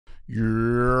Yeah.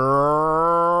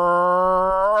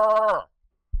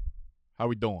 How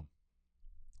we doing?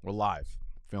 We're live.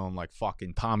 Feeling like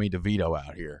fucking Tommy DeVito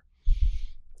out here.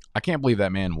 I can't believe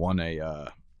that man won an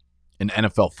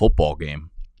NFL football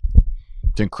game.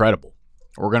 It's incredible.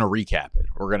 We're going to recap it.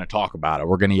 We're going to talk about it.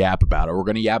 We're going to yap about it. We're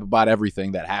going to yap about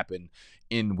everything that happened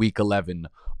in Week 11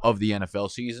 of the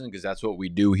NFL season, because that's what we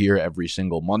do here every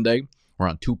single Monday. We're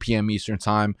on 2 p.m. Eastern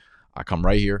time. I come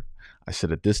right here. I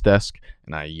sit at this desk,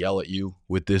 and I yell at you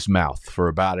with this mouth for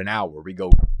about an hour. We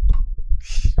go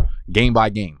game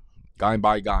by game, game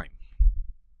by game,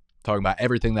 talking about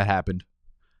everything that happened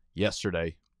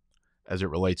yesterday as it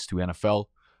relates to NFL,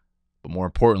 but more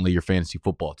importantly, your fantasy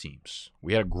football teams.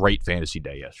 We had a great fantasy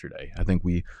day yesterday. I think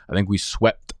we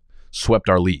swept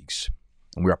our leagues,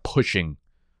 and we are pushing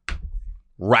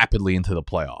rapidly into the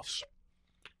playoffs.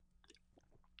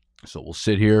 So we'll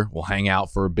sit here, we'll hang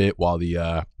out for a bit while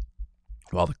the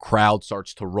crowd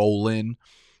starts to roll in.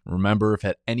 Remember, if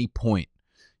at any point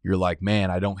you're like, man,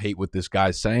 I don't hate what this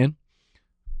guy's saying,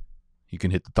 you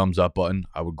can hit the thumbs up button.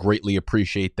 I would greatly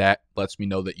appreciate that. Lets me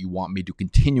know that you want me to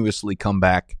continuously come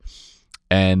back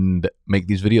and make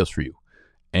these videos for you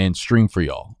and stream for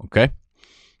y'all, okay?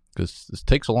 Because this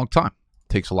takes a long time.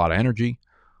 It takes a lot of energy,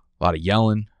 a lot of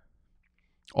yelling,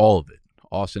 all of it.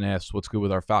 Austin asks, what's good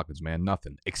with our Falcons, man?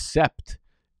 Nothing. Except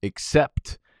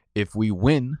if we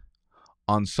win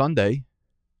on Sunday,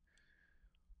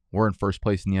 we're in first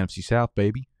place in the NFC South,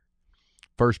 baby.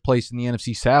 First place in the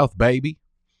NFC South, baby.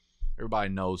 Everybody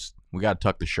knows we got to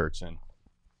tuck the shirts in.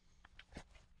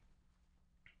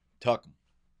 Tuck them.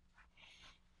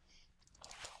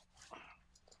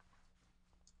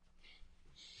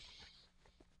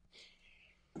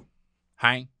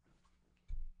 Hang.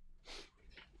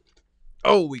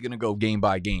 Oh, we're going to go game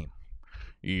by game.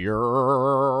 You'll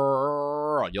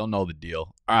know the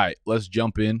deal. All right, let's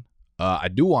jump in. I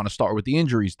do want to start with the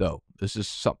injuries, though. This is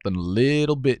something a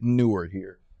little bit newer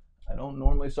here. I don't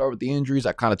normally start with the injuries.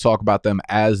 I kind of talk about them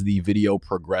as the video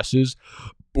progresses.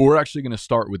 But we're actually going to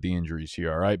start with the injuries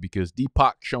here, all right? Because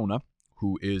Deepak Chona,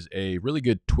 who is a really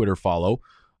good Twitter follow,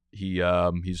 he's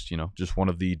just one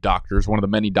of the doctors, one of the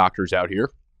many doctors out here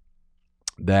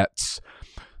that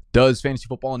does fantasy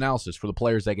football analysis for the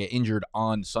players that get injured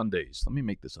on Sundays. Let me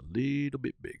make this a little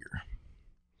bit bigger.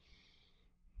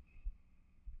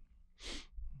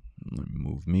 Let me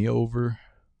move me over.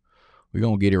 We're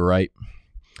going to get it right.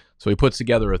 So he puts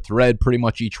together a thread pretty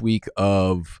much each week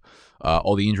of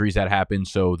all the injuries that happen,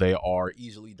 so they are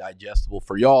easily digestible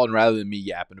for y'all. And rather than me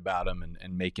yapping about them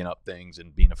and making up things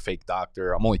and being a fake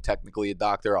doctor, I'm only technically a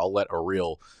doctor. I'll let a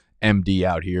real MD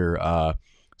out here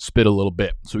spit a little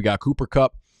bit. So we got Cooper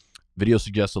Kupp. Video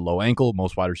suggests a low ankle.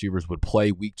 Most wide receivers would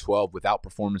play Week 12 without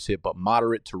performance hit, but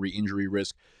moderate to re-injury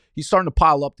risk. He's starting to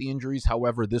pile up the injuries.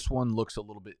 However, this one looks a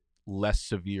little bit less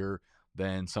severe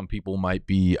than some people might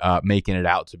be making it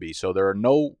out to be. So there are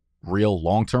no real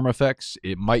long-term effects.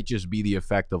 It might just be the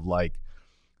effect of like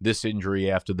this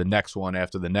injury after the next one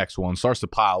starts to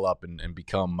pile up and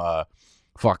become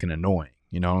fucking annoying.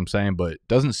 You know what I'm saying? But it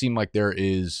doesn't seem like there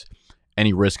is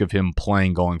any risk of him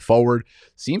playing going forward.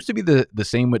 Seems to be the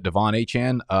same with Devon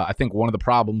Achane. I think one of the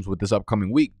problems with this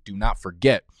upcoming week, do not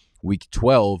forget, Week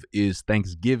 12 is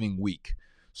Thanksgiving week.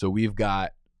 So we've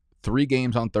got 3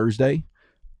 games on Thursday,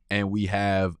 and we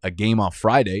have a game on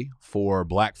Friday for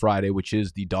Black Friday, which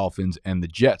is the Dolphins and the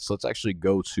Jets. Let's actually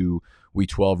go to Week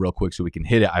 12 real quick so we can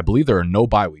hit it. I believe there are no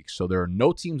bye weeks, so there are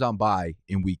no teams on bye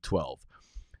in Week 12.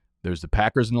 There's the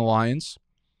Packers and the Lions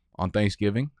on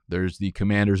Thanksgiving. There's the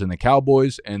Commanders and the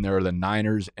Cowboys, and there are the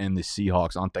Niners and the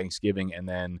Seahawks on Thanksgiving, and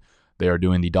then they are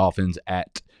doing the Dolphins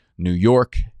at New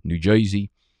York, New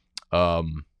Jersey,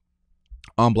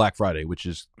 on Black Friday, which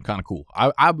is kind of cool.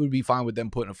 I would be fine with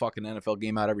them putting a fucking NFL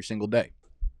game out every single day.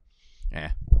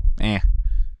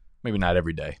 Maybe not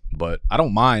every day, but I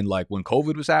don't mind. Like when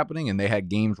COVID was happening and they had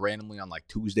games randomly on like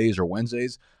Tuesdays or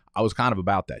Wednesdays, I was kind of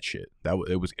about that shit.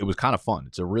 It was kind of fun.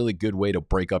 It's a really good way to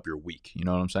break up your week. You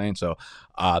know what I'm saying? So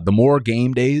the more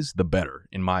game days, the better,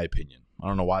 in my opinion. I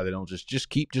don't know why they don't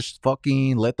just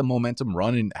fucking let the momentum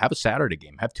run and have a Saturday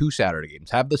game. Have 2 Saturday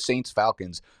games. Have the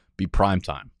Saints-Falcons be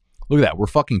primetime. Look at that. We're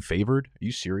fucking favored. Are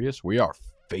you serious? We are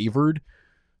favored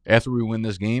after we win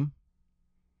this game.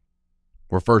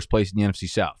 We're first place in the NFC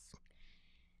South.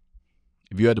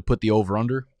 If you had to put the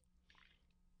over-under,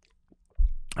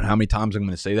 and how many times I'm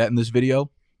going to say that in this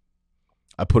video,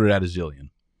 I put it at a zillion.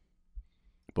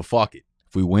 But fuck it.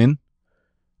 If we win,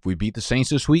 if we beat the Saints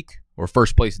this week, we're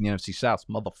first place in the NFC South,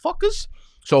 motherfuckers.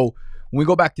 So when we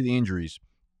go back to the injuries,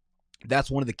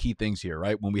 that's one of the key things here,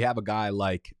 right? When we have a guy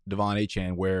like Devon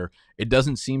Achane where it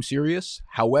doesn't seem serious,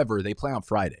 however, they play on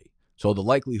Friday. So the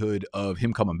likelihood of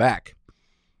him coming back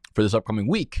for this upcoming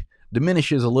week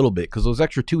diminishes a little bit because those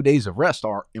extra 2 days of rest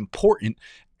are important.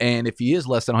 And if he is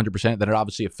less than 100%, then it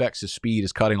obviously affects his speed,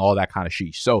 his cutting, all that kind of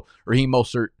sheesh. So Raheem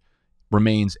Mostert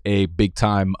remains a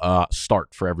big-time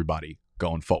start for everybody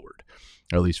going forward,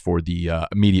 or at least for the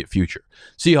immediate future.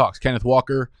 Seahawks, Kenneth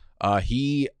Walker,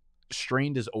 he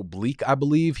strained his oblique, I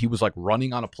believe. He was like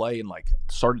running on a play and like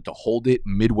started to hold it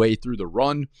midway through the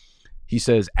run. He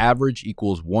says average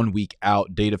equals 1 week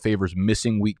out. Data favors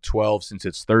missing week 12 since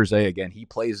it's Thursday. Again, he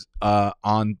plays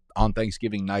on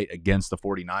Thanksgiving night against the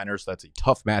 49ers. That's a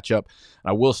tough matchup. And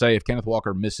I will say if Kenneth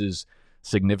Walker misses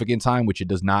significant time, which it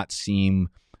does not seem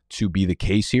to be the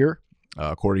case here,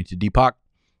 according to Deepak,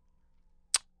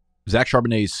 Zach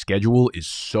Charbonnet's schedule is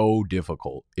so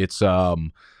difficult. It's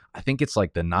I think it's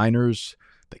like the Niners,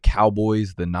 the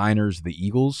Cowboys, the Niners, the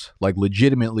Eagles, like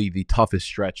legitimately the toughest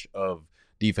stretch of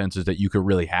defenses that you could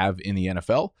really have in the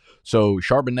NFL. So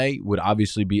Charbonnet would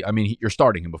obviously be, I mean, you're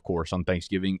starting him, of course, on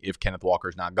Thanksgiving if Kenneth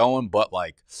Walker's not going, but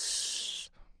like,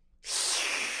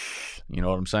 you know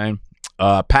what I'm saying?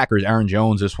 Packers, Aaron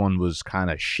Jones, this one was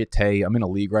kind of shitty. I'm in a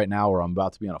league right now where I'm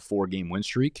about to be on a 4-game win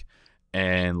streak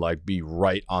and like be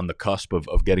right on the cusp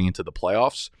of getting into the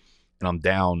playoffs. And I'm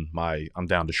down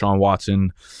Deshaun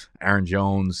Watson, Aaron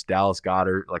Jones, Dallas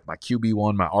Goedert, like my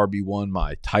QB1, my RB1,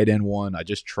 my tight end one. I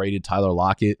just traded Tyler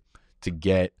Lockett to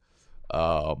get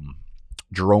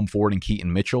Jerome Ford and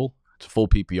Keaton Mitchell. It's a full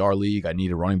PPR league. I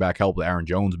needed running back help with Aaron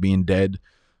Jones being dead.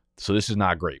 So this is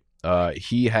not great.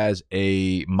 He has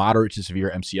a moderate to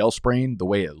severe MCL sprain. The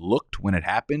way it looked when it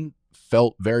happened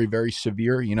felt very, very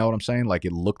severe. You know what I'm saying? Like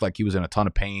it looked like he was in a ton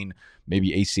of pain,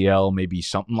 maybe ACL, maybe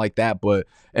something like that. But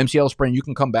MCL sprain, you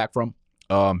can come back from.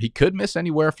 He could miss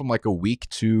anywhere from like a week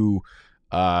to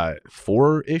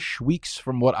 4-ish weeks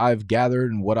from what I've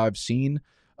gathered and what I've seen.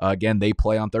 Again, they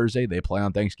play on Thursday. They play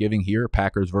on Thanksgiving here.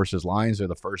 Packers versus Lions. They're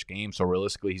the first game. So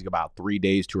realistically, he's got about 3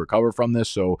 days to recover from this.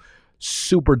 So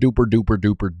super duper duper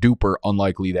duper duper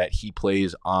unlikely that he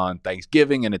plays on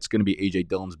Thanksgiving. And it's going to be A.J.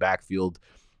 Dillon's backfield.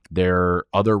 Their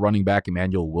other running back,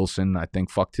 Emmanuel Wilson, I think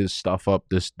fucked his stuff up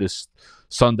this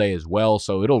Sunday as well.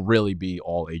 So it'll really be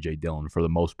all A.J. Dillon for the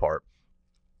most part.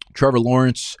 Trevor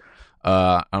Lawrence,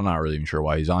 I'm not really even sure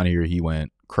why he's on here. He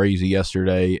went crazy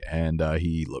yesterday, and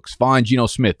he looks fine. Geno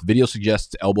Smith, video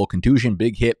suggests elbow contusion,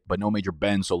 big hit, but no major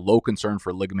bend, so low concern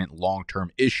for ligament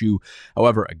long-term issue.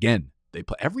 However, again, they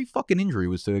play every fucking injury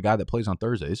was to the guy that plays on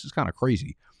Thursday. This is kind of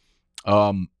crazy.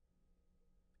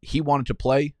 He wanted to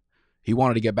play. He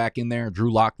wanted to get back in there.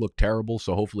 Drew Lock looked terrible,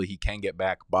 so hopefully he can get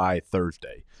back by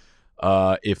Thursday.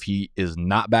 If he is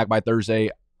not back by Thursday,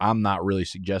 I'm not really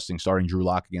suggesting starting Drew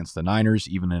Lock against the Niners,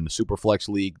 even in the Superflex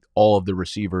League. All of the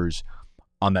receivers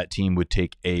on that team would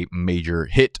take a major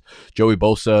hit. Joey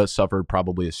Bosa suffered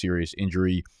probably a serious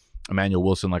injury. Emmanuel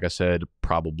Wilson, like I said,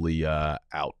 probably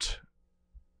out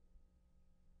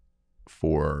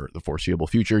for the foreseeable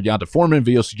future. Deonta Foreman,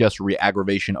 video suggests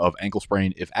re-aggravation of ankle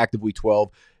sprain. If active week 12,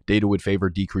 data would favor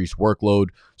decreased workload.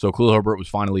 So Khalil Herbert was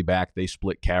finally back. They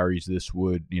split carries. This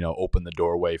would, open the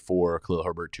doorway for Khalil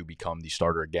Herbert to become the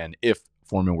starter again if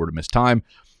Foreman were to miss time.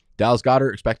 Dallas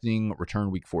Goedert expecting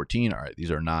return week 14. All right,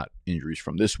 these are not injuries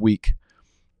from this week.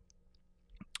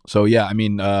 So, yeah, I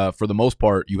mean, for the most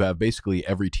part, you have basically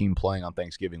every team playing on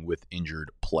Thanksgiving with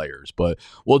injured players. But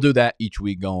we'll do that each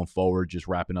week going forward, just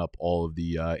wrapping up all of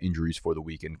the injuries for the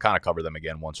week and kind of cover them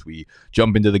again once we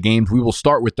jump into the games. We will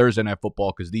start with Thursday Night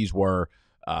Football because this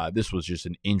was just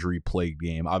an injury-plagued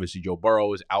game. Obviously, Joe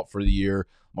Burrow is out for the year.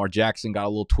 Lamar Jackson got a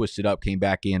little twisted up, came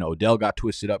back in. Odell got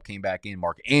twisted up, came back in.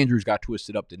 Mark Andrews got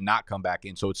twisted up, did not come back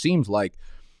in. So it seems like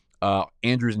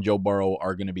Andrews and Joe Burrow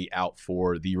are going to be out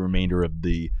for the remainder of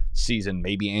the season.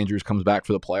 Maybe Andrews comes back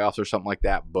for the playoffs or something like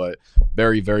that, but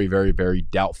very, very, very, very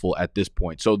doubtful at this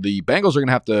point. So the Bengals are going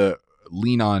to have to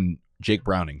lean on Jake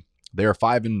Browning. They are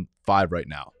 5-5 right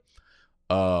now.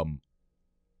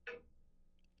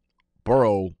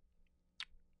 Burrow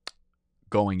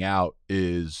going out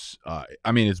is,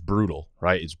 it's brutal,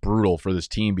 right? It's brutal for this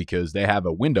team because they have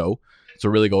a window to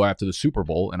really go after the Super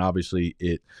Bowl, and obviously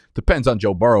it depends on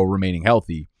Joe Burrow remaining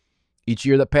healthy. Each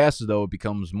year that passes, though, it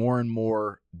becomes more and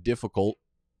more difficult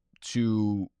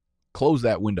to close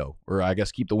that window, or I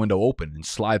guess keep the window open and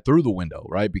slide through the window,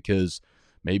 right? Because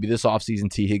maybe this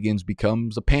offseason T. Higgins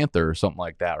becomes a Panther or something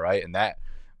like that, right? And that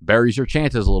buries your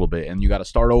chances a little bit, and you got to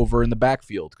start over in the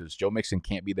backfield because Joe Mixon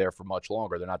can't be there for much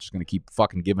longer. They're not just going to keep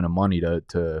fucking giving him money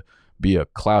to be a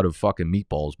cloud of fucking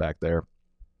meatballs back there.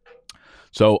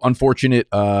 So unfortunate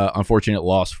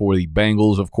loss for the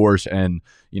Bengals, of course, and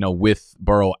with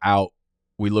Burrow out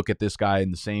we look at this guy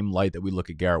in the same light that we look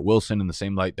at Garrett Wilson, in the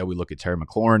same light that we look at Terry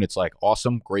McLaurin. It's like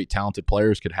awesome, great, talented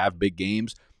players could have big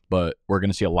games, but we're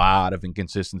going to see a lot of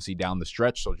inconsistency down the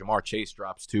stretch. So Jamar Chase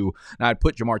drops to, now I'd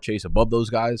put Jamar Chase above those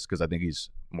guys because I think he's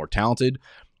more talented,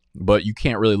 but you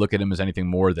can't really look at him as anything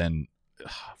more than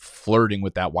flirting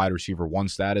with that wide receiver one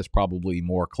status, probably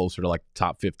more closer to like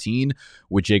top 15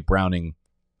 with Jake Browning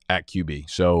at QB.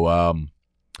 So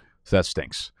that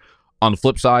stinks. On the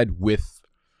flip side, with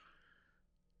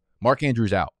Mark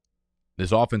Andrews out,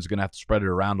 this offense is going to have to spread it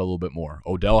around a little bit more.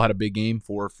 Odell had a big game,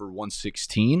 4 for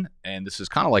 116, and this is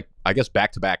kind of like, I guess,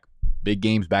 back-to-back big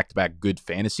games, back-to-back good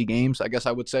fantasy games, I guess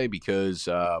I would say, because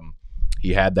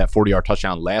he had that 40-yard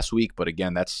touchdown last week, but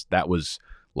again, that was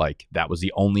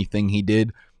the only thing he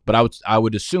did. But I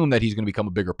would assume that he's going to become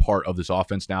a bigger part of this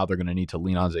offense now. They're going to need to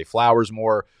lean on Zay Flowers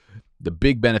more. The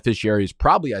big beneficiary is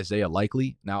probably Isaiah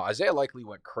Likely. Now, Isaiah Likely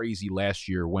went crazy last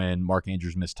year when Mark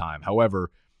Andrews missed time.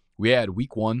 However, we had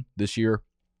week 1 this year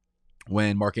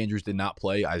when Mark Andrews did not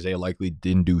play. Isaiah Likely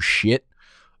didn't do shit.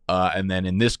 And then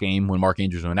in this game, when Mark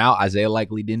Andrews went out, Isaiah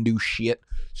Likely didn't do shit.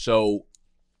 So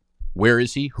where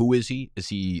is he? Who is he? Is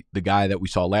he the guy that we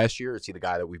saw last year? Is he the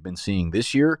guy that we've been seeing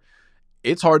this year?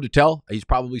 It's hard to tell. He's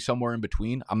probably somewhere in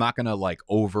between. I'm not going to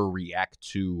overreact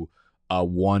to a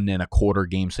 1 1/4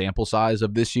 game sample size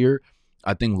of this year.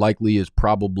 I think Likely is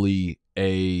probably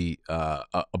a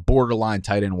borderline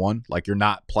tight end 1. Like, you're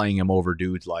not playing him over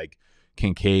dudes like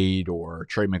Kincaid or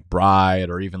Trey McBride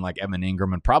or even like Evan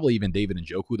Ingram and probably even David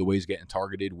Njoku, the way he's getting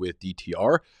targeted with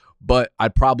DTR. But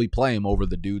I'd probably play him over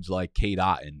the dudes like Cade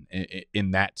Otton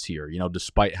in that tier,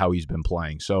 despite how he's been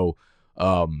playing. So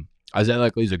Isaiah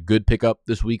Likely is a good pickup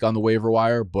this week on the waiver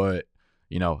wire, but,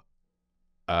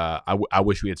 I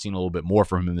wish we had seen a little bit more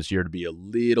from him this year to be a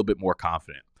little bit more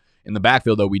confident. In the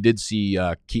backfield, though, we did see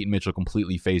Keaton Mitchell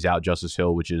completely phase out Justice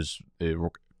Hill, which is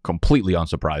completely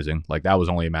unsurprising. Like, that was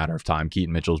only a matter of time.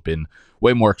 Keaton Mitchell's been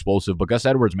way more explosive, but Gus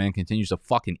Edwards, man, continues to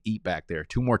fucking eat back there.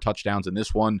 2 more touchdowns in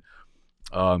this one.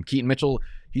 Keaton Mitchell,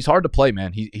 he's hard to play,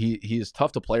 man. He is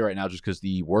tough to play right now just because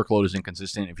the workload is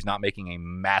inconsistent. If he's not making a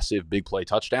massive big play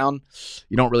touchdown,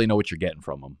 you don't really know what you're getting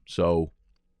from him. So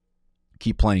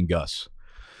keep playing Gus.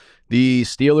 The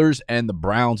Steelers and the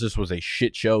Browns, this was a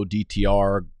shit show.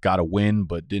 DTR got a win,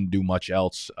 but didn't do much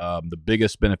else. The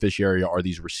biggest beneficiary are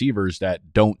these receivers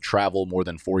that don't travel more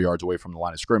than 4 yards away from the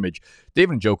line of scrimmage.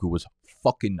 David Njoku was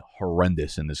fucking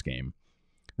horrendous in this game.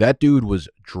 That dude was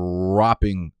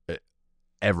dropping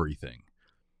everything.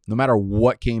 No matter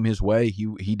what came his way,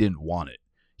 he didn't want it.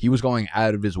 He was going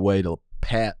out of his way to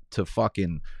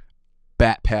fucking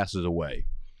bat passes away.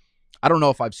 I don't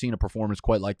know if I've seen a performance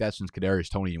quite like that since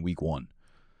Kadarius Toney in week 1.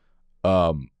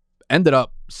 Ended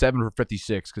up 7 for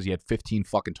 56 because he had 15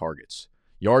 fucking targets.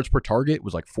 Yards per target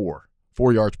was like 4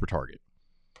 yards per target.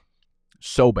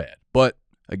 So bad. But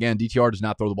again, DTR does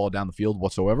not throw the ball down the field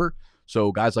whatsoever.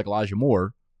 So guys like Elijah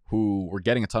Moore, who were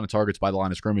getting a ton of targets by the line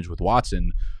of scrimmage with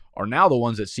Watson, are now the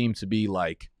ones that seem to be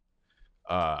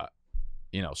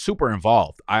super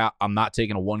involved. I'm not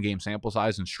taking a 1-game sample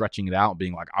size and stretching it out and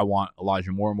being like, I want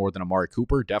Elijah Moore more than Amari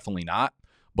Cooper. Definitely not.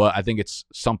 But I think it's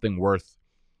something worth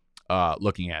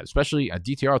looking at, especially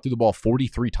DTR threw the ball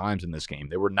 43 times in this game.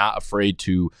 They were not afraid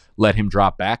to let him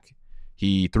drop back.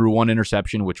 He threw 1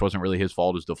 interception, which wasn't really his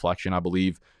fault. It was deflection, I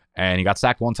believe. And he got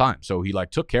sacked 1 time. So he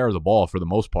took care of the ball for the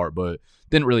most part, but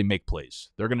didn't really make plays.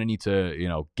 They're going to need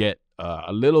to, get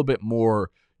a little bit more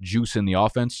juice in the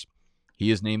offense. He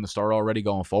is named the starter already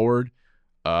going forward.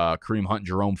 Kareem Hunt and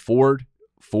Jerome Ford.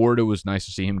 Ford, it was nice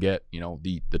to see him get,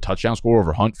 the touchdown score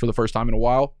over Hunt for the first time in a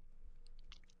while.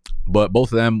 But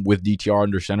both of them with DTR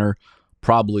under center,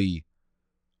 probably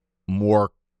more,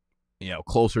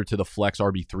 closer to the flex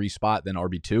RB3 spot than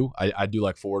RB2. I do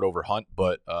like Ford over Hunt,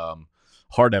 but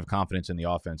hard to have confidence in the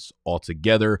offense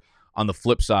altogether. On the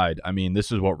flip side,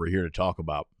 this is what we're here to talk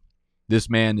about. This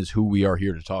man is who we are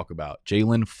here to talk about.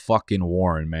 Jaylen fucking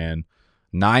Warren, man.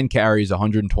 9 carries,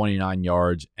 129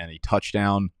 yards, and a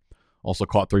touchdown. Also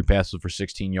caught 3 passes for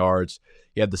 16 yards.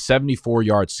 He had the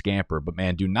 74-yard scamper, but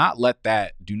man, do not look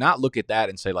at that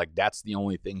and say that's the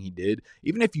only thing he did.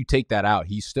 Even if you take that out,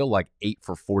 he's still 8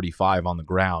 for 45 on the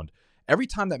ground. Every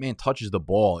time that man touches the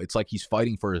ball, it's like he's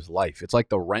fighting for his life. It's like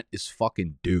the rent is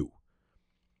fucking due.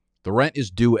 The rent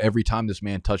is due every time this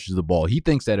man touches the ball. He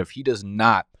thinks that if he does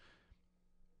not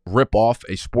rip off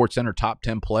a SportsCenter top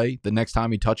 10 play, the next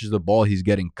time he touches the ball, he's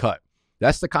getting cut.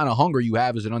 That's the kind of hunger you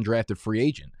have as an undrafted free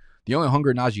agent. The only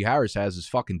hunger Najee Harris has is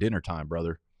fucking dinner time,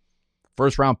 brother.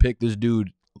 First round pick, this dude,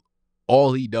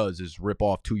 all he does is rip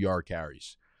off 2-yard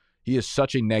carries. He is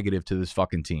such a negative to this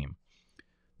fucking team.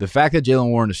 The fact that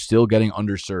Jaylen Warren is still getting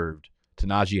underserved to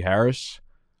Najee Harris,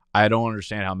 I don't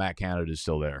understand how Matt Canada is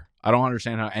still there. I don't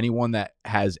understand how anyone that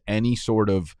has any sort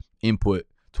of input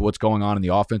to what's going on in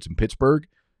the offense in Pittsburgh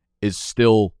is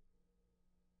still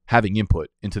having input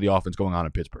into the offense going on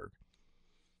in Pittsburgh.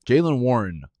 Jaylen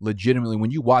Warren, legitimately, when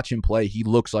you watch him play, he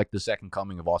looks like the second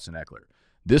coming of Austin Eckler.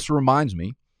 This reminds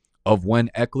me of when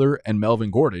Eckler and Melvin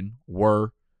Gordon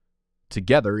were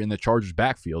together in the Chargers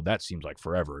backfield. That seems like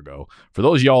forever ago. For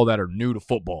those of y'all that are new to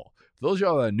football, for those of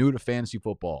y'all that are new to fantasy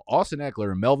football, Austin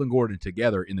Eckler and Melvin Gordon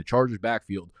together in the Chargers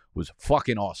backfield was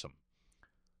fucking awesome.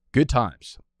 Good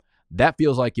times. That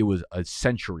feels like it was a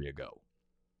century ago.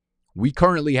 We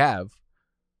currently have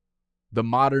the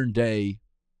modern day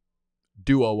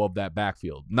duo of that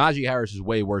backfield. Najee Harris is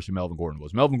way worse than Melvin Gordon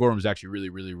was. Melvin Gordon was actually really,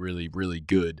 really, really, really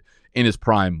good in his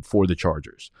prime for the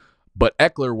Chargers. But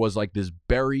Eckler was like this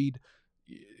buried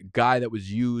guy that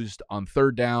was used on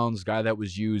third downs, guy that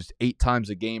was used 8 times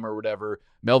a game or whatever.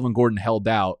 Melvin Gordon held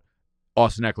out.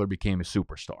 Austin Eckler became a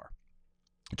superstar.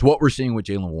 It's what we're seeing with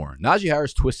Jaylen Warren. Najee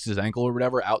Harris twists his ankle or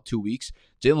whatever, out 2 weeks.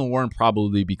 Jaylen Warren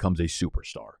probably becomes a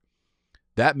superstar.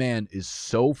 That man is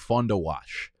so fun to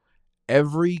watch.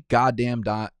 Every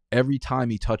time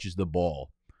he touches the ball,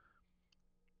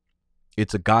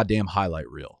 it's a goddamn highlight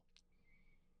reel.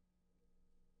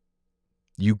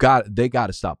 They got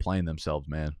to stop playing themselves,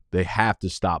 man. They have to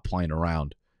stop playing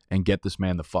around and get this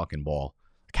man the fucking ball.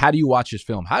 Like, how do you watch this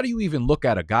film? How do you even look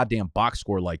at a goddamn box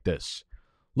score like this?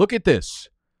 Look at this.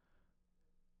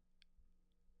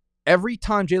 Every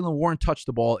time Jaylen Warren touched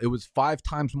the ball, it was 5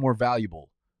 times more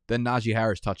valuable than Najee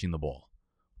Harris touching the ball.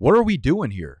 What are we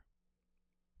doing here?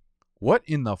 What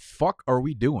in the fuck are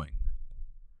we doing?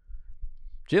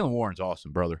 Jaylen Warren's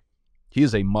awesome, brother. He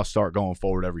is a must-start going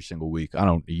forward every single week.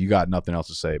 You got nothing else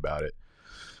to say about it.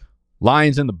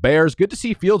 Lions and the Bears. Good to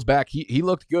see Fields back. He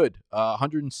looked good.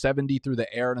 170 through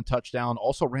the air and a touchdown.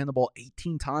 Also ran the ball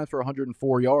 18 times for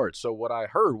 104 yards. So what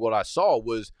I saw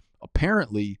was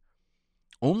apparently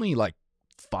only like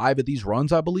 5 of these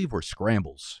runs, I believe, were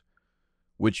scrambles,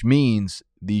 which means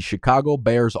the Chicago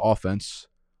Bears offense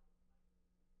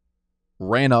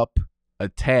ran up a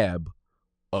tab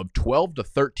of 12 to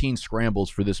 13 scrambles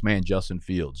for this man, Justin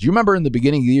Fields. You remember in the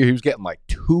beginning of the year, he was getting like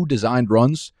 2 designed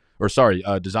runs,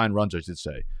 designed runs, I should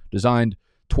say. Designed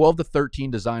 12 to 13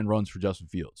 designed runs for Justin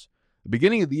Fields. The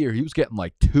beginning of the year, he was getting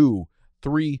like 2,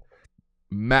 3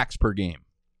 max per game.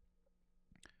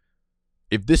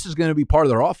 If this is going to be part of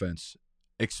their offense,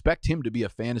 expect him to be a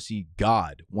fantasy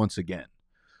god once again.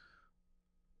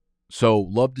 So,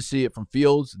 love to see it from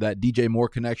Fields. That DJ Moore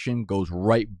connection goes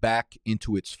right back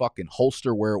into its fucking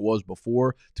holster where it was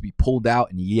before, to be pulled out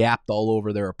and yapped all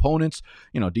over their opponents.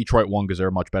 You know, Detroit won because they're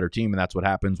a much better team, and that's what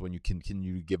happens when you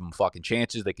continue to give them fucking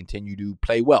chances. They continue to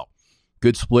play well.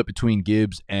 Good split between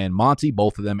Gibbs and Monty.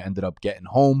 Both of them ended up getting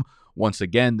home. Once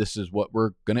again, this is what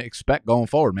we're going to expect going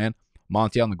forward, man.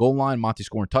 Monty on the goal line, Monty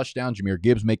scoring touchdowns, Jahmyr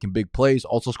Gibbs making big plays,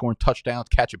 also scoring touchdowns,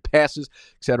 catching passes,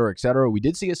 et cetera, et cetera. We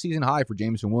did see a season high for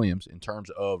Jameson Williams in terms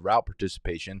of route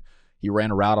participation. He ran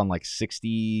a route on like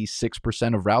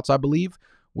 66% of routes, I believe,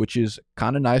 which is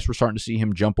kind of nice. We're starting to see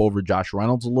him jump over Josh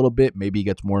Reynolds a little bit. Maybe he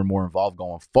gets more and more involved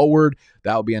going forward.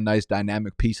 That would be a nice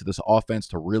dynamic piece of this offense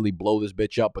to really blow this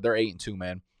bitch up. But they're 8-2,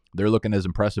 man. They're looking as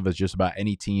impressive as just about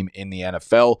any team in the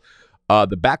NFL.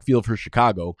 The backfield for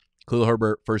Chicago, Khalil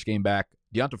Herbert, first game back.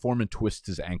 Deonta Foreman twists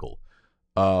his ankle.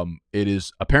 It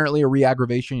is apparently a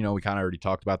re-aggravation. You know, we kind of already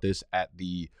talked about this at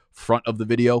the front of the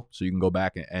video, so you can go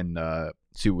back and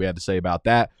see what we had to say about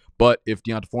that. But if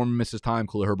Deonta Foreman misses time,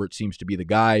 Khalil Herbert seems to be the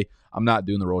guy. I'm not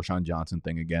doing the Roschon Johnson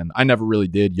thing again. I never really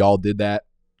did. Y'all did that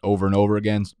over and over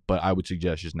again, but I would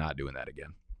suggest just not doing that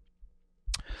again.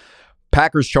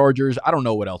 Packers, Chargers. I don't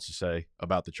know what else to say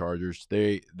about the Chargers.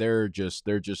 They're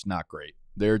just not great.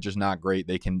 They're just not great.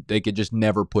 They could just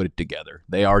never put it together.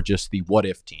 They are just the what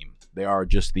if team. They are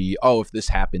just the, if this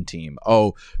happened team.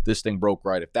 Oh, this thing broke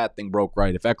right. If that thing broke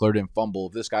right. If Eckler didn't fumble.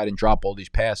 If this guy didn't drop all these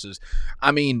passes.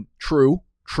 I mean, true.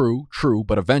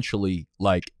 But eventually,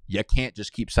 like, you can't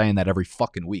just keep saying that every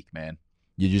fucking week, man.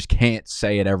 You just can't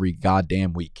say it every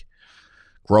goddamn week.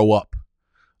 Grow up.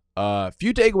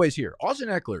 Few takeaways here. Austin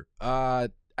Eckler. I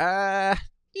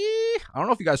don't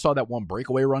know if you guys saw that one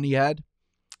breakaway run he had,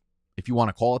 if you want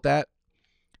to call it that.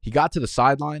 He got to the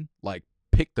sideline, like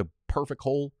picked the perfect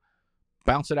hole,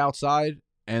 bounced it outside,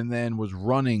 and then was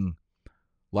running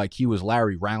like he was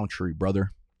Larry Roundtree,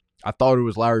 brother. I thought it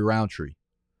was Larry Roundtree.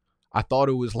 I thought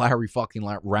it was Larry fucking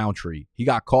Roundtree. He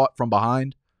got caught from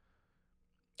behind.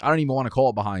 I don't even want to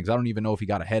call it behind because I don't even know if he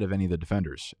got ahead of any of the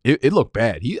defenders. It looked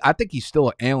bad. I think he's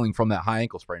still ailing from that high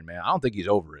ankle sprain, man. I don't think he's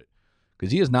over it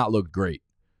because he has not looked great.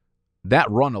 That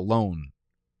run alone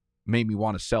made me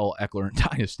want to sell Eckler in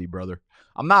Dynasty, brother.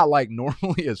 I'm not like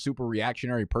normally a super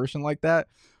reactionary person like that,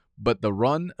 but the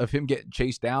run of him getting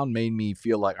chased down made me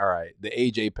feel like, all right, the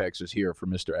age apex is here for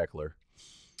Mr. Eckler.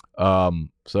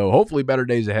 So hopefully better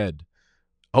days ahead.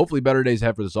 Hopefully better days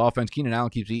ahead for this offense. Keenan Allen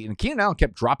keeps eating. Keenan Allen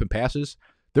kept dropping passes.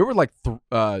 There were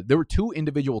there were two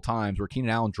individual times where Keenan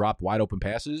Allen dropped wide open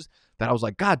passes that I was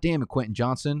like, God damn it, Quentin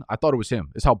Johnson. I thought it was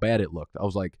him. It's how bad it looked. I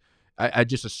was like, I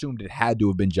just assumed it had to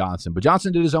have been Johnson. But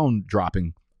Johnson did his own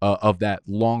dropping of that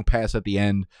long pass at the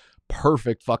end.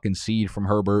 Perfect fucking seed from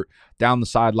Herbert. Down the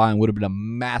sideline would have been a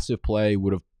massive play.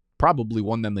 Would have probably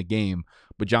won them the game.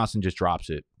 But Johnson just drops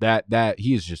it. That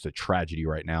he is just a tragedy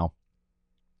right now.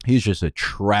 He's just a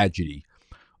tragedy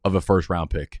of a first-round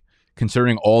pick.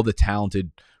 Considering all the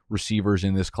talented receivers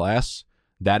in this class,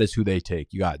 that is who they take.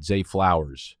 You got Zay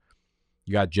Flowers.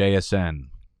 You got JSN.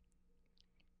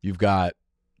 You've got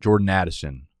Jordan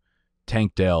Addison,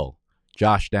 Tank Dell,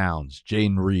 Josh Downs,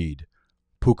 Jaden Reed,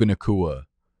 Puka Nacua,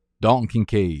 Dalton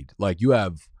Kincaid. Like, you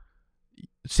have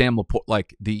Sam Laporte.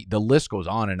 Like, the list goes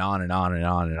on and on and on and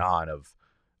on and on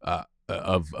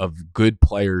of good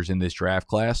players in this draft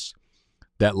class.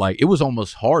 That, like, it was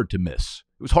almost hard to miss.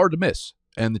 It was hard to miss,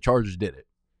 and the Chargers did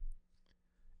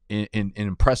it in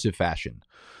impressive fashion.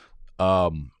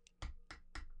 So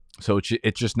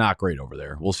it's just not great over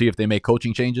there. We'll see if they make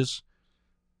coaching changes.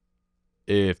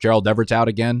 If Gerald Everett's out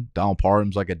again, Donald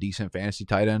Parham's like a decent fantasy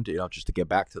tight end, just to get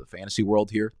back to the fantasy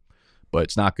world here. But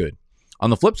it's not good. On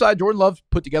the flip side, Jordan Love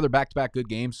put together back-to-back good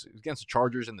games against the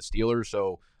Chargers and the Steelers,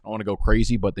 so I don't want to go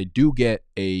crazy, but they do get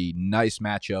a nice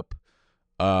matchup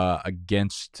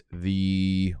against who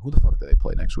the fuck do they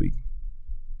play next week?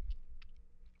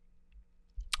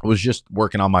 I was just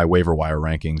working on my waiver wire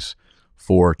rankings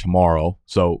for tomorrow.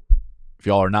 So if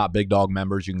y'all are not Big Dog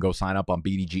members, you can go sign up on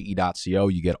bdge.co.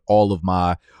 You get all of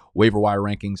my waiver wire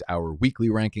rankings, our weekly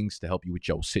rankings to help you with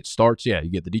your sit starts. Yeah, you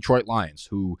get the Detroit Lions,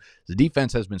 who the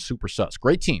defense has been super sus.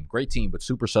 Great team, but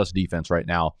super sus defense right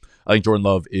now. I think Jordan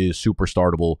Love is super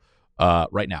startable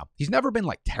right now. He's never been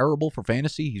like terrible for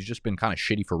fantasy. He's just been kind of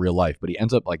shitty for real life, but he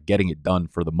ends up like getting it done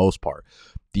for the most part.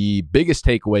 The biggest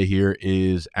takeaway here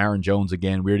is Aaron Jones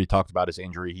again. We already talked about his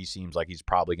injury. He seems like he's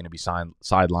probably going to be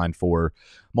sidelined for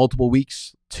multiple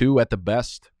weeks, 2 at the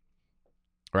best,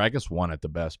 or I guess 1 at the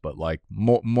best, but like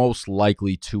most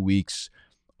likely 2 weeks,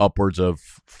 upwards of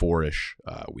 4-ish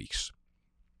weeks.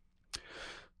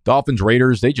 Dolphins,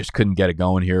 Raiders, they just couldn't get it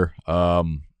going here.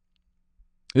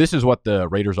 This is what the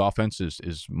Raiders offense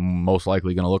is most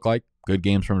likely going to look like. Good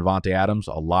games from Devontae Adams.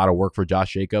 A lot of work for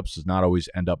Josh Jacobs. Does not always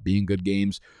end up being good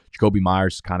games. Jacoby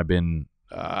Myers has kind of been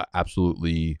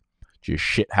absolutely just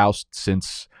shithoused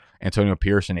since Antonio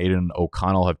Pierce and Aiden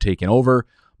O'Connell have taken over.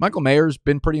 Michael Mayer's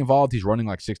been pretty involved. He's running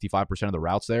like 65% of the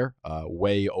routes there,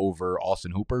 way over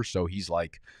Austin Hooper. So he's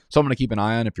like someone to keep an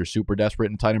eye on if you're super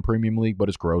desperate in tight end premium league, but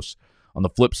it's gross. On the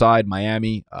flip side,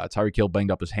 Miami, Tyreek Hill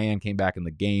banged up his hand, came back in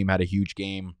the game, had a huge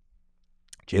game.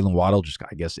 Jaylen Waddle just,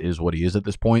 I guess, is what he is at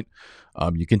this point.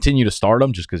 You continue to start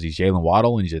him just because he's Jaylen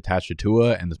Waddle and he's attached to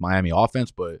Tua and this Miami offense,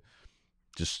 but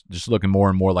just looking more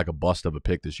and more like a bust of a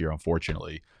pick this year,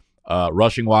 unfortunately.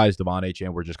 Rushing-wise, Devon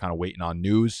Achane, we're just kind of waiting on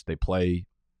news. They play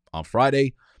on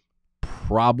Friday,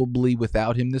 probably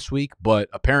without him this week, but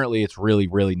apparently it's really,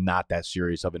 really not that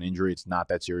serious of an injury. It's not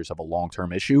that serious of a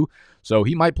long-term issue, so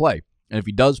he might play. And if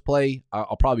he does play,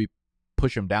 I'll probably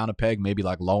push him down a peg, maybe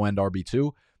like low-end RB2.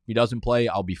 If he doesn't play,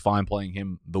 I'll be fine playing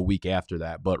him the week after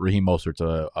that. But Raheem Mostert's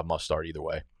a must-start either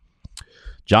way.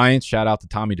 Giants, shout out to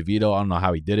Tommy DeVito. I don't know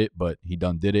how he did it, but he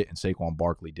done did it. And Saquon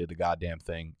Barkley did the goddamn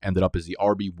thing. Ended up as the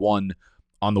RB1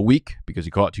 on the week because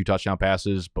he caught 2 touchdown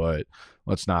passes. But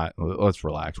let's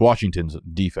relax. Washington's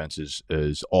defense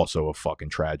is also a fucking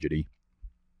tragedy.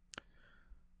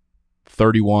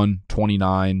 31,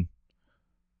 29,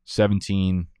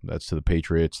 17, that's to the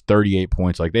Patriots, 38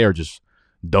 points. Like, they are just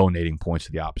donating points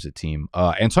to the opposite team.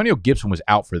 Antonio Gibson was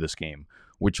out for this game,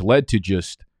 which led to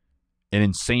just an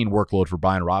insane workload for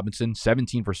Brian Robinson.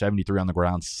 17 for 73 on the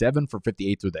ground, 7 for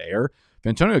 58 through the air. If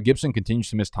Antonio Gibson continues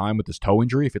to miss time with this toe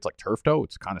injury, if it's like turf toe,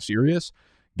 it's kind of serious.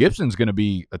 Gibson's going to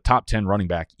be a top 10 running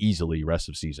back easily rest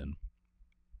of season.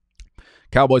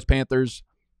 Cowboys, Panthers,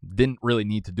 didn't really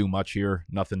need to do much here.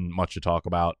 Nothing much to talk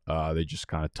about. They just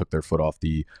kind of took their foot off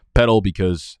the pedal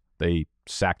because they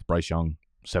sacked Bryce Young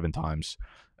 7 times,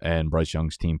 and Bryce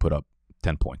Young's team put up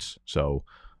 10 points. So,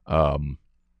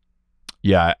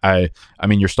 yeah, I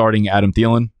mean, you're starting Adam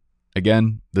Thielen.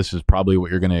 Again, this is probably what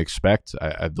you're going to expect.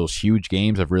 Those huge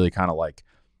games have really kind of like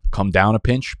come down a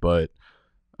pinch, but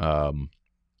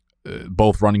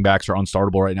Both running backs are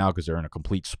unstartable right now because they're in a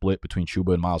complete split between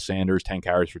Chuba and Miles Sanders. 10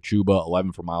 carries for Chuba,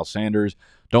 11 for Miles Sanders.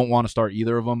 Don't want to start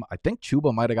either of them. I think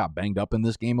Chuba might have got banged up in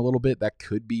this game a little bit. That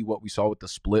could be what we saw with the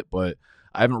split, but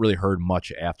I haven't really heard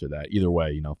much after that. Either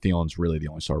way, Thielen's really the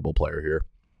only startable player here.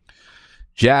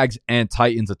 Jags and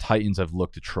Titans. The Titans have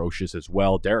looked atrocious as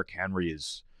well. Derrick Henry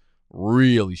is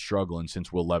really struggling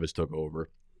since Will Levis took over.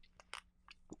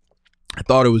 I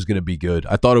thought it was going to be good.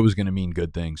 I thought it was going to mean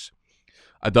good things.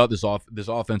 I thought this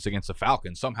offense against the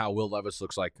Falcons, somehow Will Levis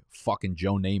looks like fucking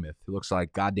Joe Namath. He looks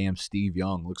like goddamn Steve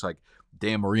Young. Looks like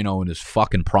Dan Marino in his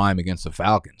fucking prime against the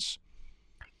Falcons.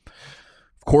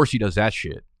 Of course he does that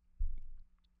shit.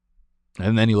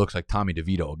 And then he looks like Tommy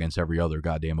DeVito against every other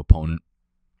goddamn opponent.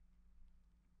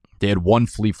 They had one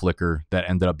flea flicker that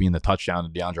ended up being the touchdown to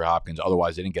DeAndre Hopkins.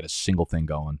 Otherwise, they didn't get a single thing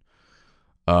going.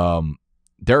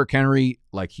 Derrick Henry,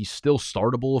 he's still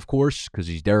startable, of course, because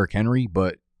he's Derrick Henry,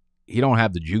 but he don't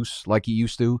have the juice like he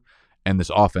used to, and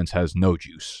this offense has no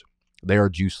juice. They are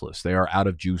juiceless. They are out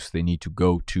of juice. They need to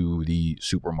go to the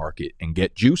supermarket and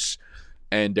get juice.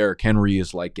 And Derrick Henry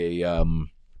is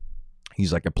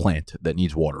he's like a plant that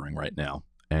needs watering right now.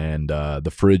 And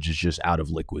the fridge is just out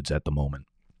of liquids at the moment.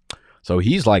 So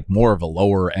he's like more of a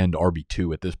lower end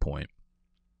RB2 at this point.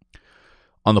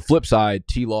 On the flip side,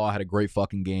 T-Law had a great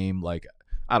fucking game.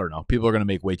 I don't know. People are going to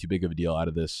make way too big of a deal out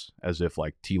of this as if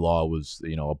T-Law was,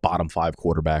 a bottom 5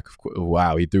 quarterback.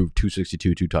 Wow, he threw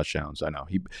 262, 2 touchdowns. I know.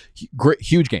 He great,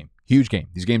 huge game. These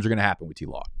games are going to happen with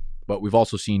T-Law. But we've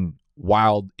also seen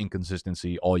wild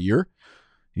inconsistency all year.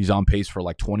 He's on pace for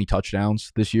 20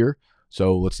 touchdowns this year.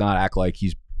 So let's not act like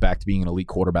he's back to being an elite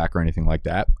quarterback or anything like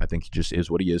that. I think he just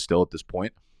is what he is still at this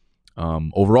point.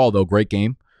 Overall, though, great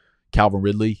game. Calvin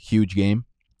Ridley, huge game.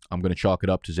 I'm going to chalk it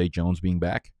up to Zay Jones being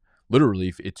back.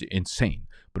 Literally, it's insane.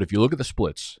 But if you look at the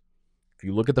splits,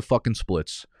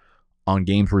 on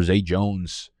games where Zay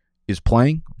Jones is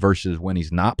playing versus when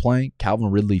he's not playing,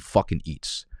 Calvin Ridley fucking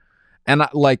eats. And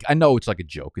I know it's like a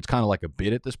joke. It's kind of like a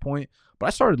bit at this point. But I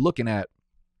started looking at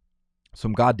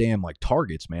some goddamn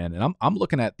targets, man. And I'm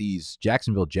looking at these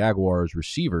Jacksonville Jaguars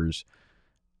receivers,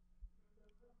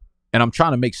 and I'm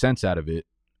trying to make sense out of it.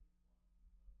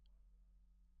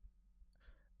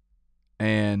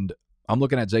 And I'm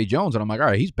looking at Zay Jones, and I'm like, all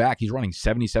right, he's back. He's running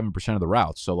 77% of the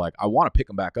routes. So, I want to pick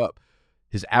him back up.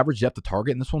 His average depth of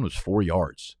target in this one was 4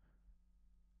 yards.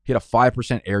 He had a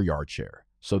 5% air yard share.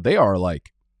 So they are,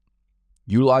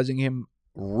 utilizing him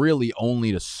really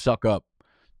only to suck up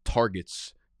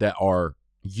targets that are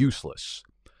useless.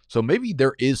 So maybe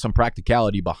there is some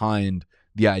practicality behind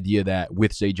the idea that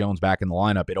with Zay Jones back in the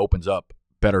lineup, it opens up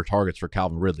better targets for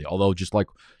Calvin Ridley. Although, just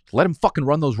let him fucking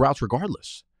run those routes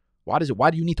regardless. Why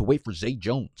do you need to wait for Zay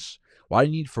Jones? Why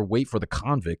do you need to wait for the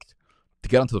convict to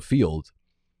get onto the field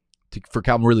for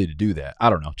Calvin Ridley to do that?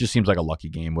 I don't know. Just seems like a lucky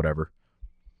game, whatever.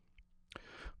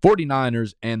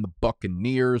 49ers and the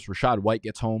Buccaneers. Rachaad White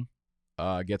gets home,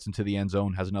 gets into the end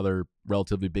zone, has another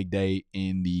relatively big day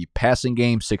in the passing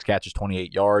game. 6 catches,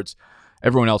 28 yards.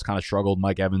 Everyone else kind of struggled.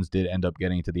 Mike Evans did end up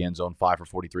getting into the end zone, 5 for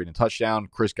 43 and a touchdown.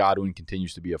 Chris Godwin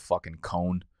continues to be a fucking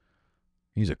cone.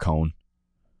 He's a cone.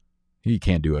 He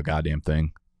can't do a goddamn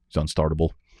thing. He's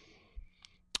unstartable.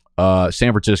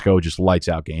 San Francisco, just lights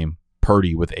out game.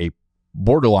 Purdy with a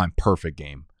borderline perfect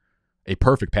game. A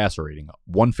perfect passer rating.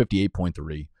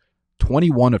 158.3.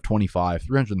 21 of 25.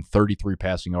 333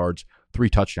 passing yards. 3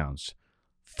 touchdowns.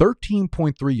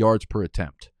 13.3 yards per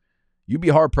attempt. You'd be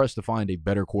hard-pressed to find a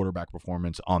better quarterback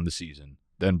performance on the season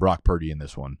than Brock Purdy in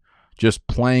this one. Just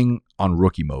playing on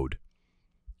rookie mode.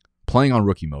 Brandon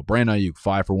Ayuk,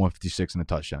 5 for 156 and a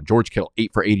touchdown. George Kittle,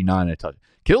 8 for 89 and a touchdown.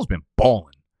 Kittle's been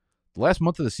balling. The last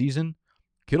month of the season,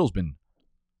 Kittle's been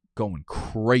going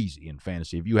crazy in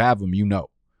fantasy. If you have him, you know.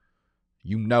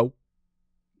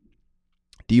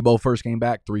 Debo first came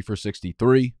back, 3 for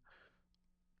 63.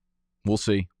 We'll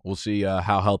see. We'll see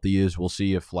how healthy he is. We'll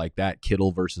see if that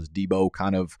Kittle versus Debo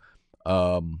kind of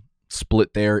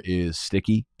split there is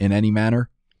sticky in any manner.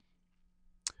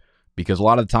 Because a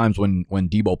lot of the times when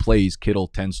Debo plays, Kittle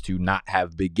tends to not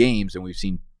have big games, and we've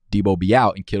seen Debo be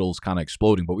out and Kittle's kind of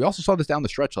exploding. But we also saw this down the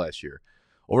stretch last year.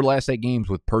 Over the last 8 games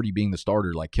with Purdy being the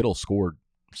starter, Kittle scored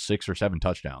 6 or 7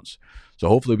 touchdowns. So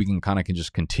hopefully we can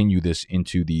just continue this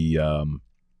into the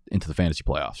fantasy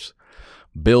playoffs.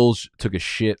 Bills took a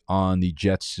shit on the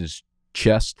Jets'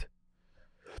 chest.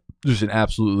 Just an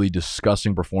absolutely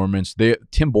disgusting performance.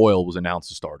 Tim Boyle was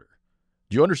announced a starter.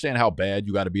 Do you understand how bad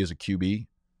you got to be as a QB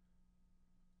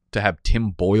to have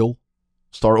Tim Boyle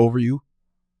start over you?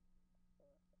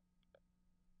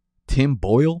 Tim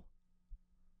Boyle?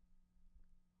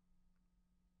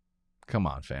 Come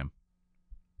on, fam.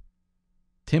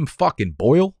 Tim fucking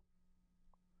Boyle?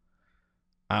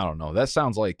 I don't know. That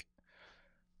sounds like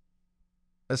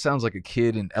a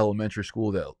kid in elementary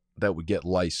school that would get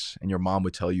lice, and your mom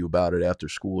would tell you about it after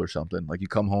school or something. Like you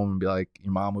come home and be like,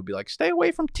 your mom would be like, "Stay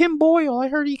away from Tim Boyle. I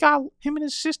heard him and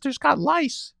his sisters got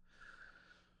lice."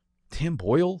 Tim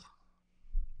Boyle?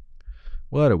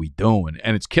 What are we doing?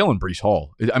 And it's killing Breece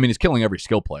Hall. I mean, it's killing every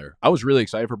skill player. I was really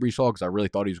excited for Breece Hall because I really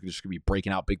thought he was just going to be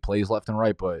breaking out big plays left and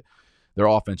right, but their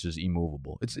offense is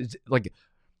immovable. It's like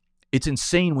it's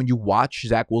insane when you watch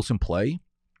Zach Wilson play.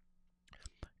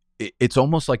 It's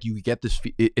almost like you get this.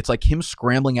 It's like him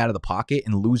scrambling out of the pocket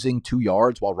and losing 2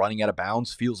 yards while running out of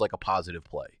bounds feels like a positive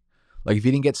play. Like if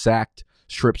he didn't get sacked,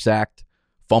 strip sacked,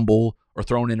 fumble, or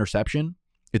throw an interception,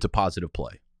 it's a positive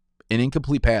play. An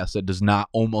incomplete pass that does not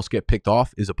almost get picked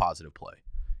off is a positive play.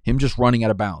 Him just running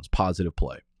out of bounds, positive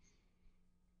play.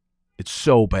 It's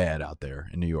so bad out there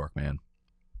in New York, man.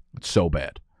 It's so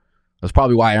bad. That's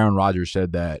probably why Aaron Rodgers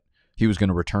said that he was going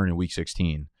to return in Week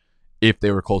 16 if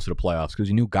they were close to the playoffs, because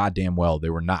he knew goddamn well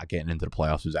they were not getting into the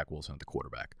playoffs with Zach Wilson at the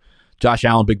quarterback. Josh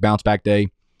Allen, big bounce back day.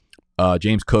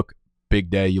 James Cook, big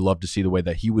day. You love to see the way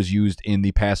that he was used in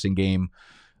the passing game.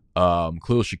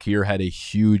 Khalil Shakir had a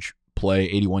huge play,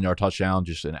 81-yard touchdown,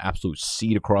 just an absolute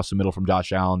seed across the middle from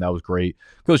Josh Allen. That was great.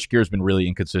 Khalil Shakir's been really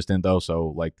inconsistent, though,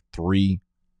 so like 3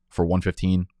 for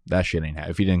 115. That shit ain't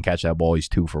if he didn't catch that ball, he's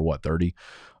 2 for 30.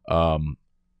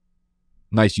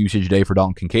 Nice usage day for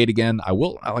Dalton Kincaid again. I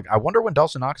wonder when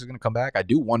Dawson Knox is going to come back. I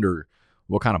do wonder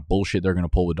what kind of bullshit they're going to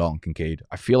pull with Dalton Kincaid.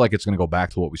 I feel like it's going to go back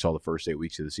to what we saw the first 8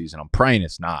 weeks of the season. I'm praying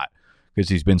it's not because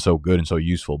he's been so good and so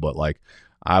useful, but like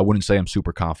I wouldn't say I'm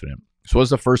super confident. So it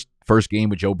was the first game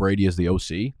with Joe Brady as the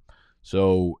OC.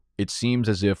 So it seems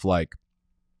as if like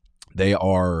they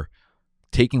are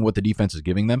taking what the defense is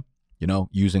giving them,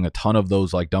 using a ton of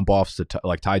those like dump offs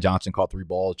like Ty Johnson caught 3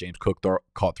 balls, James Cook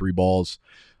caught 3 balls.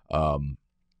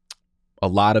 A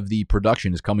lot of the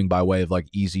production is coming by way of like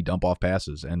easy dump off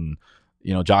passes. And,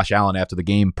 Josh Allen after the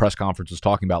game press conference was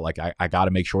talking about like, I got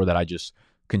to make sure that I just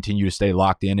continue to stay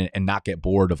locked in and not get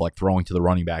bored of like throwing to the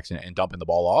running backs and dumping the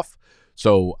ball off.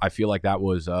 So I feel like that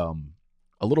was a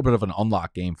little bit of an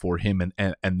unlock game for him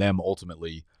and them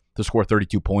ultimately to score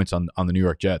 32 points on the New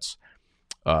York Jets.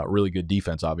 Really good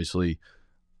defense, obviously.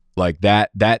 Like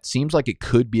that seems like it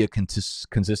could be a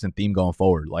consistent theme going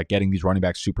forward, like getting these running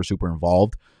backs super, super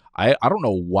involved. I don't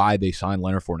know why they signed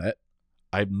Leonard Fournette.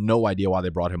 I have no idea why they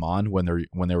brought him on when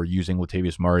they were using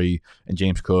Latavius Murray and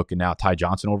James Cook and now Ty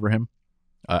Johnson over him.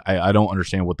 I don't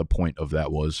understand what the point of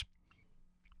that was.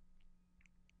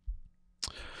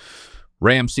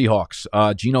 Rams, Seahawks.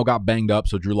 Geno got banged up,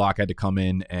 so Drew Lock had to come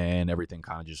in, and everything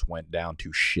kind of just went down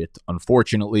to shit.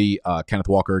 Unfortunately, Kenneth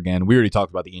Walker again. We already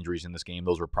talked about the injuries in this game.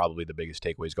 Those were probably the biggest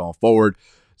takeaways going forward.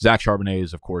 Zach Charbonnet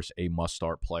is, of course, a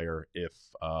must-start player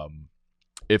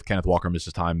if Kenneth Walker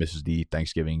misses the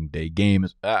Thanksgiving Day game.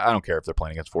 I don't care if they're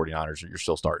playing against 49ers. You're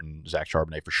still starting Zach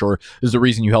Charbonnet for sure. This is the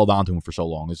reason you held on to him for so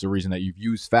long. This is the reason that you've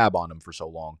used Fab on him for so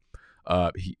long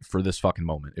for this fucking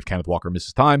moment. If Kenneth Walker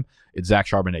misses time, it's Zach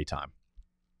Charbonnet time.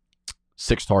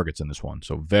 6 targets in this one,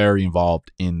 so very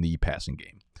involved in the passing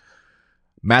game.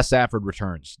 Matt Stafford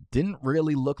returns. Didn't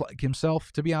really look like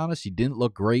himself, to be honest. He didn't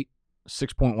look great.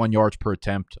 6.1 yards per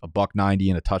attempt, a $190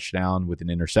 and a touchdown with an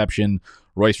interception.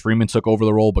 Royce Freeman took over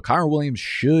the role, but Kyren Williams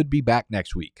should be back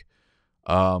next week.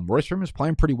 Royce Freeman's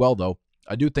playing pretty well, though.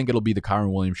 I do think it'll be the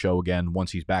Kyren Williams show again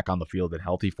once he's back on the field and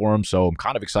healthy for him, so I'm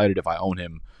kind of excited if I own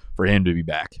him for him to be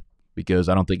back, because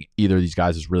I don't think either of these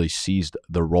guys has really seized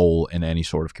the role in any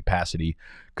sort of capacity,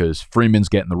 because Freeman's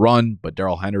getting the run, but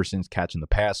Darrell Henderson's catching the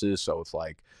passes, so it's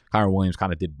like Kyren Williams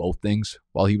kind of did both things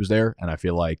while he was there, and I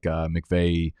feel like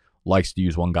McVay likes to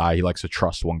use one guy. He likes to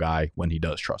trust one guy when he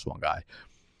does trust one guy.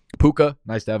 Puka,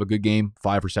 nice to have a good game,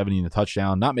 5 for 70 and a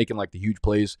touchdown, not making like the huge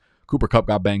plays. Cooper Kupp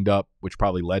got banged up, which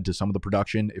probably led to some of the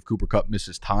production. If Cooper Kupp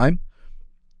misses time,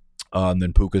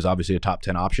 then Puka's obviously a top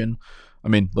 10 option. I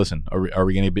mean, listen, are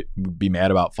we going to be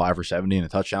mad about 5 for 70 and a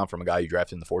touchdown from a guy you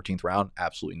drafted in the 14th round?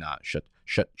 Absolutely not.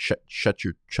 Shut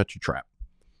your trap.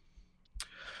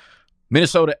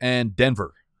 Minnesota and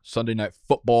Denver, Sunday Night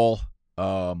Football.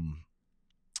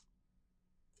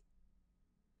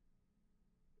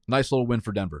 Nice little win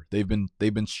for Denver. They've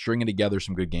been stringing together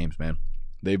some good games, man.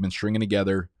 They've been stringing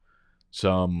together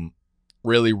some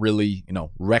really, really,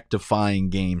 rectifying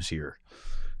games here.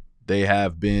 They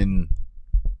have been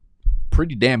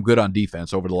pretty damn good on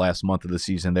defense over the last month of the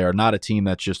season. They are not a team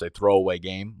that's just a throwaway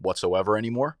game whatsoever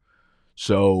anymore.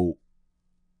 So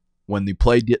when you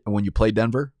play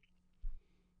Denver,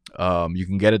 you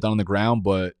can get it done on the ground,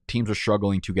 but teams are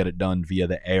struggling to get it done via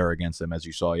the air against them, as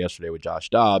you saw yesterday with Josh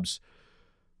Dobbs.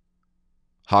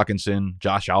 Hawkinson,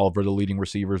 Josh Oliver, the leading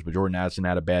receivers, but Jordan Addison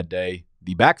had a bad day.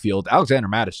 the backfield, Alexander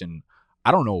Madison,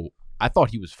 I don't know. I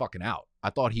thought he was fucking out. I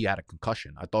thought he had a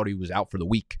concussion. I thought he was out for the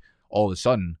week. All of a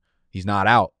sudden, he's not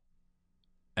out,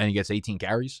 and he gets 18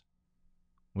 carries.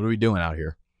 What are we doing out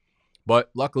here?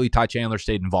 But luckily, Ty Chandler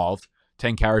stayed involved.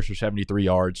 10 carries for 73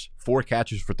 yards, 4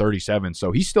 catches for 37.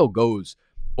 So he still goes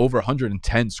over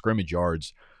 110 scrimmage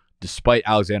yards despite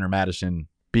Alexander Madison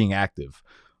being active.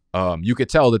 You could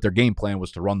tell that their game plan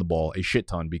was to run the ball a shit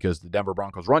ton because the Denver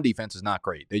Broncos' run defense is not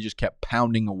great. They just kept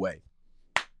pounding away.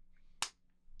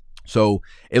 So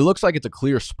it looks like it's a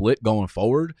clear split going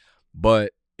forward,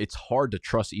 but it's hard to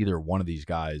trust either one of these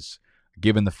guys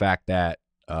given the fact that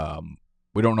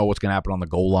we don't know what's going to happen on the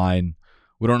goal line.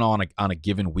 We don't know on a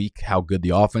given week how good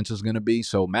the offense is going to be.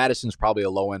 So Madison's probably a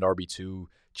low-end RB2.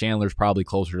 Chandler's probably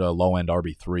closer to a low-end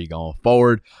RB3 going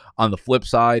forward. On the flip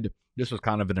side, this was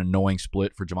kind of an annoying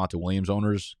split for Javonte Williams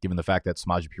owners, given the fact that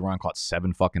Samaje Perine caught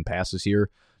 7 fucking passes here.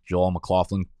 Joel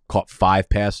McLaughlin caught 5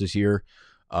 passes here.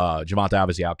 Javonte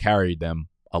obviously outcarried them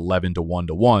 11 to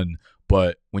 1.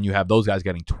 But when you have those guys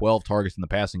getting 12 targets in the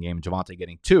passing game and Javonte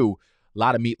getting 2, a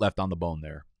lot of meat left on the bone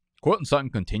there. Courtland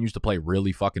Sutton continues to play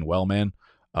really fucking well, man.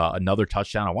 Another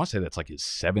touchdown. I want to say that's like his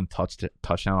 7th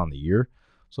touchdown on the year.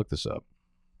 Let's look this up.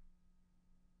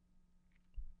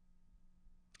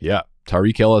 Yeah,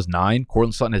 Tyreek Hill has 9.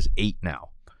 Courtland Sutton has 8 now.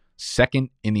 2nd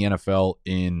in the NFL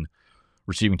in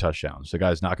receiving touchdowns. The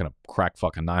guy's not going to crack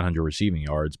fucking 900 receiving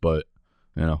yards, but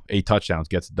 8 touchdowns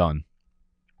gets it done.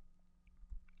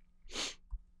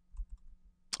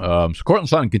 So Courtland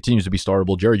Sutton continues to be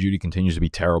startable. Jerry Jeudy continues to be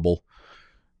terrible.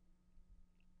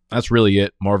 That's really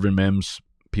it. Marvin Mims,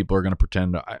 people are going to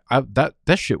pretend. That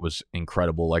shit was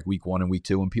incredible, like week 1 and week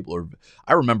 2. And people are,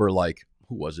 I remember, like,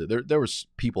 who was it? There was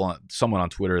someone on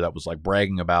Twitter that was like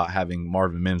bragging about having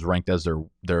Marvin Mims ranked as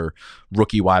their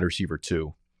rookie wide receiver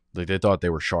 2. Like they thought they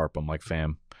were sharp. I'm like,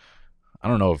 fam, I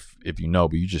don't know if you know,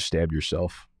 but you just stabbed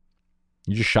yourself.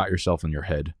 You just shot yourself in your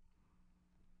head.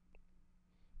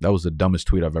 That was the dumbest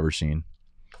tweet I've ever seen.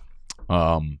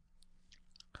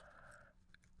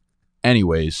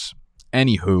 Anyways,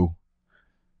 anywho,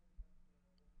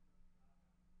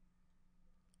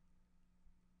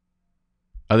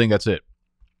 I think that's it.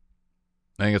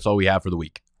 I think that's all we have for the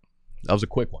week. That was a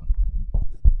quick one.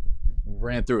 We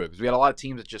ran through it because we had a lot of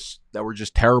teams that were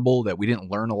just terrible that we didn't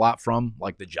learn a lot from,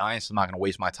 like the Giants. I'm not going to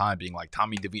waste my time being like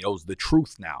Tommy DeVito's the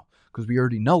truth now because we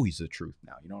already know he's the truth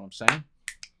now. You know what I'm saying?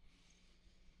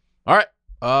 All right.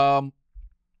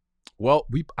 Well,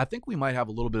 I think we might have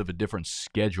a little bit of a different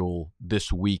schedule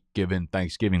this week given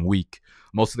Thanksgiving week.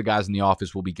 Most of the guys in the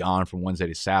office will be gone from Wednesday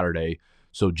to Saturday.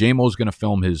 So J-Mo's going to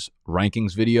film his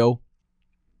rankings video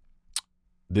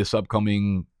this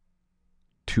upcoming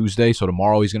Tuesday. So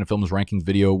tomorrow he's going to film his rankings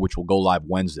video, which will go live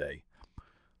Wednesday.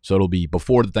 So it'll be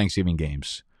before the Thanksgiving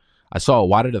games. I saw,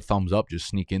 why did a thumbs up just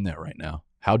sneak in there right now?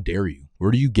 How dare you?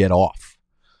 Where do you get off?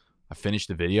 I finished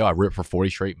the video. I ripped for 40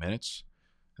 straight minutes.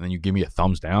 And then you give me a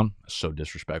thumbs down. That's so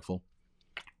disrespectful.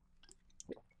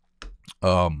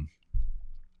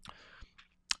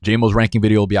 J-Mo's ranking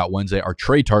video will be out Wednesday. Our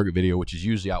trade target video, which is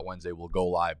usually out Wednesday, will go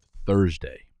live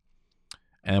Thursday.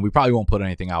 And we probably won't put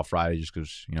anything out Friday just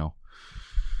because,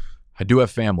 I do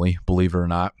have family, believe it or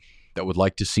not, that would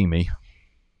like to see me.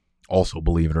 Also,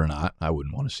 believe it or not, I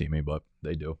wouldn't want to see me, but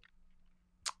they do.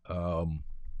 What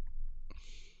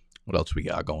else we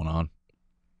got going on?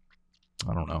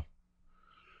 I don't know.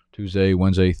 Tuesday,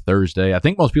 Wednesday, Thursday. I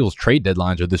think most people's trade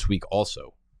deadlines are this week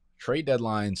also. Trade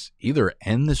deadlines either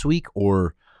end this week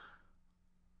or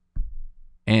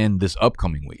end this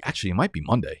upcoming week. Actually, it might be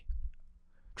Monday.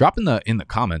 Drop in the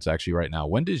comments actually right now.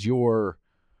 When are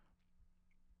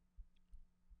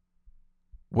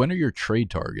your trade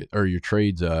target or your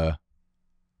trades when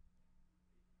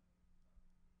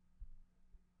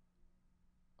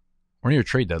are your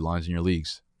trade deadlines in your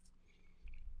leagues?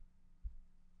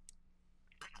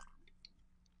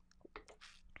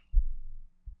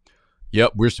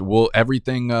 Yep, we'll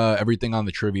everything on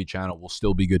the trivia channel will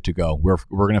still be good to go. We're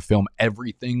gonna film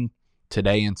everything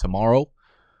today and tomorrow,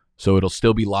 so it'll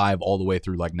still be live all the way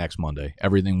through like next Monday.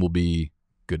 Everything will be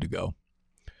good to go.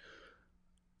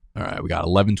 All right, we got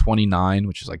 11/29,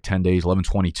 which is like 10 days.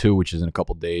 11/22, which is in a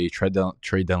couple days. Trade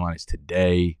deadline is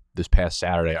today, this past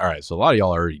Saturday. All right, so a lot of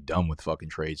y'all are already done with fucking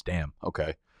trades. Damn.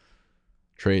 Okay.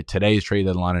 Today's trade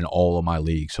deadline in all of my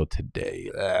leagues. So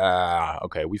today,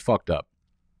 okay, we fucked up.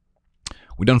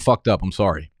 We done fucked up. I'm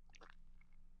sorry.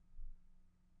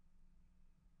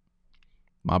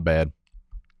 My bad.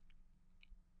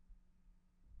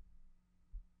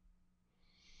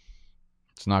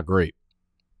 It's not great.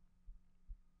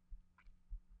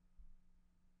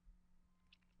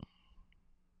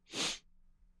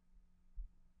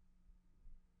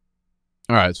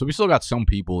 All right, so we still got some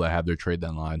people that have their trade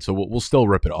deadline, so we'll still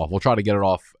rip it off. We'll try to get it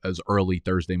off as early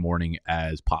Thursday morning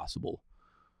as possible.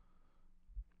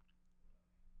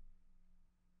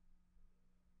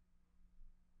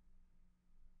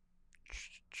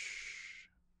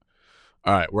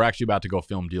 All right, we're actually about to go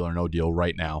film Deal or No Deal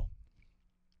right now.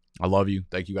 I love you.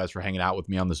 Thank you guys for hanging out with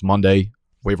me on this Monday.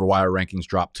 Waiver wire rankings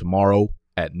drop tomorrow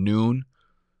at noon.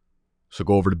 So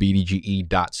go over to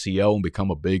bdge.co and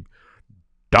become a big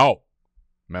dog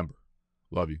member.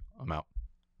 Love you. I'm out.